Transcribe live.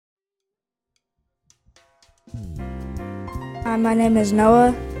Hi, my name is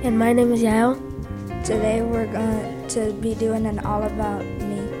Noah. And my name is Yael. Today we're going to be doing an All About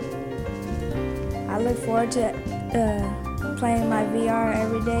Me. I look forward to playing my VR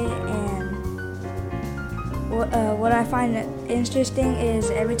every day, and what I find interesting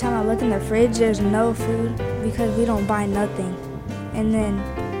is every time I look in the fridge, there's no food because we don't buy nothing. And then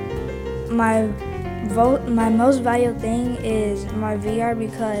my most valuable thing is my VR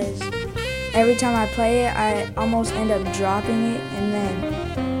because every time I play it, I almost end up dropping it. And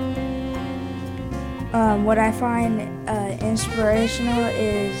then what I find inspirational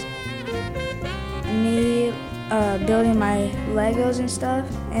is me building my Legos and stuff.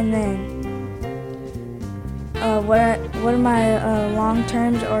 And then one of my long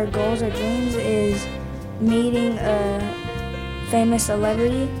terms or goals or dreams is meeting a famous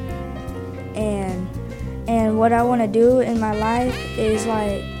celebrity. And what I want to do in my life is,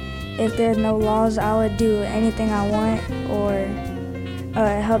 like, if there's no laws, I would do anything I want, or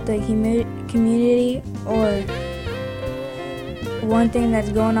help the community. Or one thing that's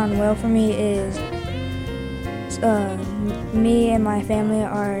going on well for me is me and my family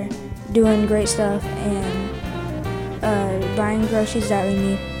are doing great stuff and buying groceries that we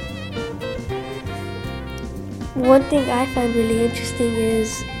need. One thing I find really interesting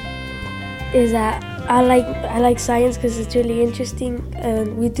is that I like science because it's really interesting,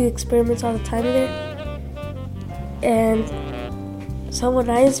 and we do experiments all the time there. And someone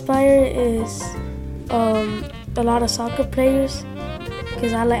I inspire is a lot of soccer players,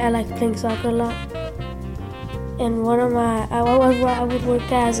 because I like playing soccer a lot. And I would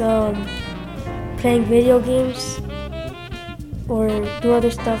work as playing video games or do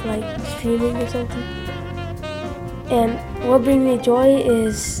other stuff like streaming or something. And what brings me joy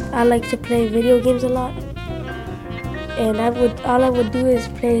is I like to play video games a lot, and all I would do is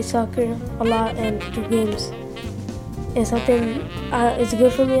play soccer a lot and do games. And something is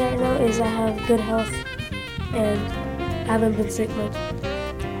good for me right now is I have good health and I haven't been sick much.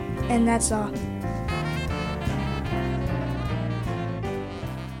 And that's all.